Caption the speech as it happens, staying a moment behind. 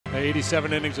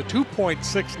87 innings, a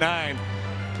 2.69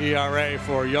 ERA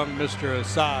for young Mr.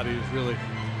 Assad. He's really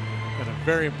been a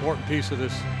very important piece of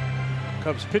this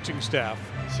Cubs pitching staff.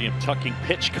 See him tucking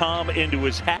pitch calm into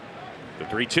his hat. The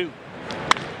 3-2.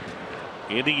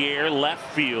 In the air,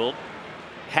 left field.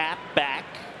 Hat back.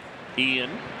 Ian.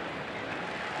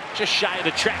 Just shy of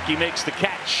the track, he makes the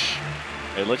catch.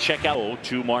 And let's check out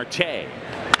to Marte. And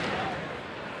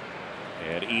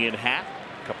Ian Happ,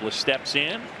 a couple of steps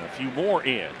in, a few more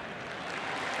in.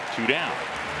 2 down.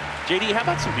 JD, how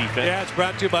about some defense? Yeah, it's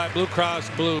brought to you by Blue Cross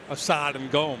Blue, Assad and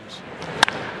Gomes.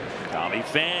 Tommy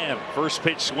Pham, first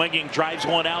pitch swinging, drives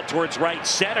one out towards right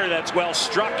center. That's well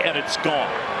struck, and it's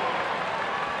gone.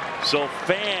 So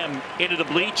Pham into the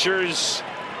bleachers.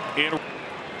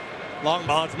 Long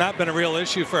ball, it's not been a real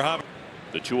issue for Javier.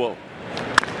 The 2-0.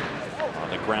 On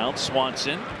the ground,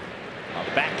 Swanson on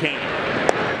the backhand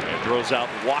and throws out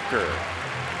Walker.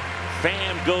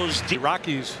 Pham goes deep.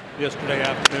 Rockies yesterday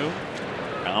afternoon.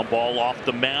 Ground ball off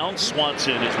the mound.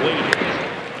 Swanson is waiting,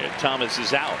 and Thomas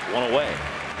is out. 1 away.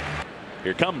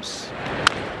 Here comes.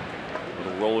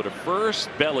 Little roller to first.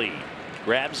 Belly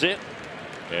grabs it,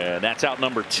 and that's out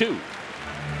number 2.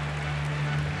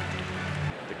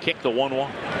 The kick, the 1-1.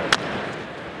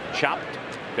 Chopped.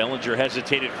 Bellinger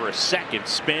hesitated for a second,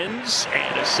 spins,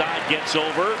 and Assad gets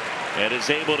over and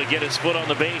is able to get his foot on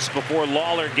the base before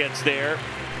Lawler gets there.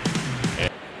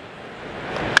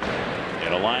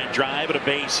 And a line drive and a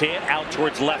base hit out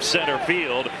towards left center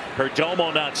field.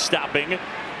 Perdomo not stopping.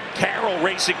 Carroll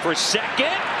racing for second,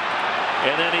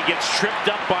 and then he gets tripped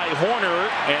up by Horner,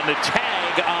 and the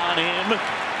tag on him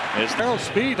is Carroll's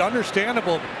speed,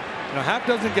 understandable. You know, Happ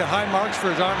doesn't get high marks for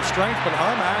his arm strength, but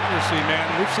arm accuracy,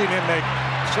 man, we've seen him make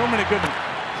so many good.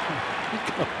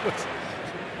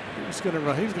 He's going to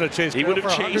run. He's going to chase. He would have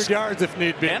for chased 100 yards if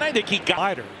need be. And I think he got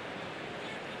Lighter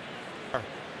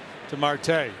to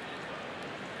Marte.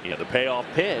 Yeah, the payoff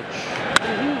pitch.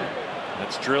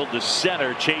 That's drilled to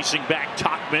center, chasing back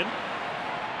Tachman,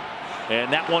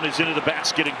 and that one is into the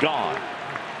basket and gone.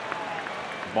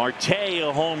 Marte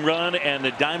a home run, and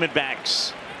the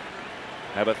Diamondbacks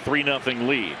have a 3-0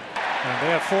 lead. And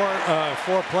they have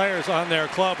four players on their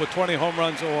club with 20 home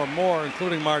runs or more,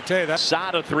 including Marte. That's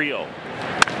Sada 3-0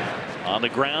 on the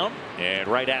ground and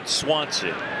right at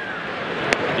Swanson.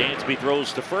 Dansby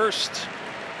throws to first,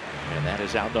 and that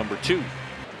is out number 2.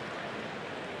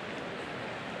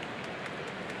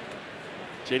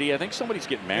 JD, I think somebody's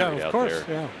getting married out there.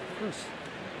 Yeah, of course.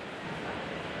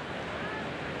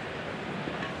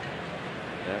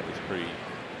 That was pretty.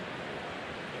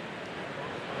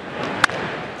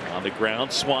 On the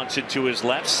ground, Swanson to his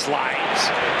left, slides,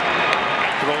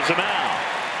 and throws him out.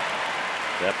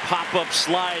 That pop-up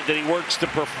slide that he works to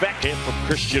perfect him from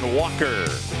Christian Walker.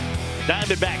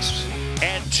 Diamondbacks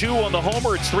add 2 on the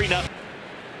homer. It's 3-0.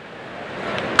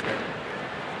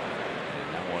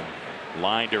 That one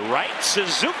line to right.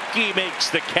 Suzuki makes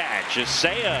the catch.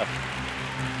 Isaiah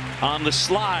on the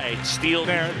slide, steal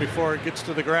there before it gets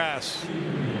to the grass.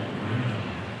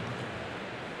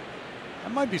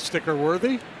 That might be sticker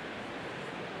worthy.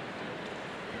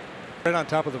 Right on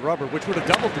top of the rubber, which would have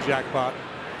doubled the jackpot.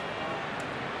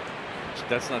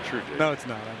 That's not true, Jay. No, it's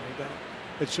not. I made that.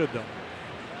 It should, though.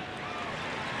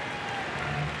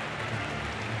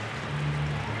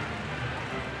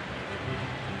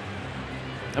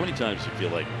 How many times do you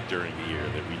feel like during the year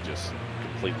that we just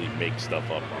completely make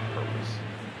stuff up on purpose?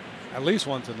 At least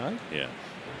once a night. Yeah.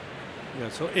 Yeah.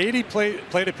 So 80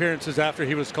 plate appearances after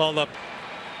he was called up.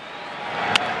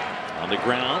 On the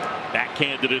ground,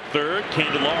 backhanded at third.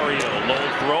 Candelario, low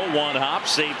throw, 1 hop,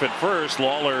 safe at first.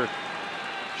 Lawler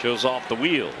shows off the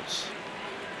wheels.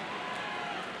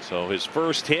 So his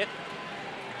first hit,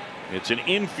 it's an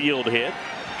infield hit,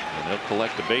 and he'll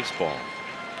collect the baseball.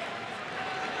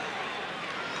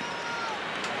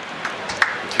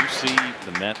 Did you see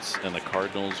the Mets and the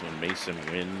Cardinals when Mason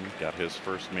Wynn got his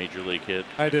first major league hit?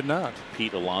 I did not.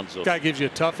 Pete Alonso. This guy gives you a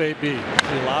tough AB.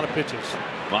 A lot of pitches.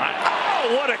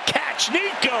 Oh, what a catch,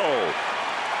 Nico!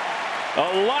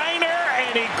 A liner,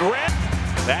 and he grabbed.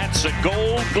 That's a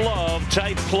Gold Glove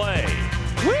type play.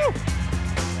 Woo!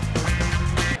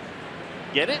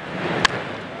 Get it?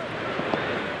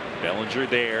 Bellinger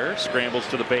there, scrambles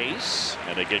to the base,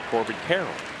 and they get Corbin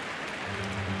Carroll.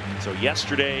 So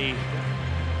yesterday,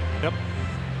 yep.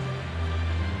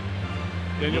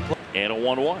 And a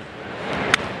 1-1.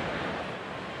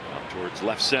 Up towards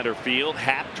left center field,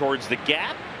 Happ towards the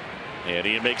gap, and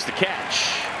Ian makes the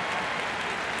catch.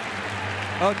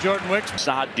 Oh, Jordan Wicks.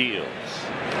 Assad deals.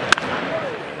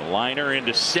 And a liner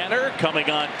into center, coming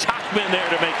on Tachman there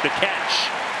to make the catch.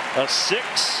 A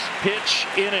 6-pitch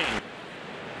inning.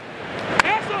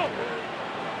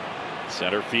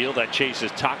 Center field, that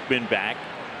chases Tachman back.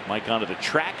 Mike onto the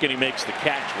track, and he makes the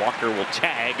catch. Walker will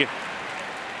tag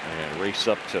and race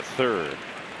up to third.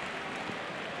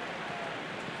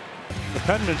 The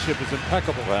penmanship is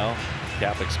impeccable. Well,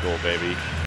 Catholic school, baby.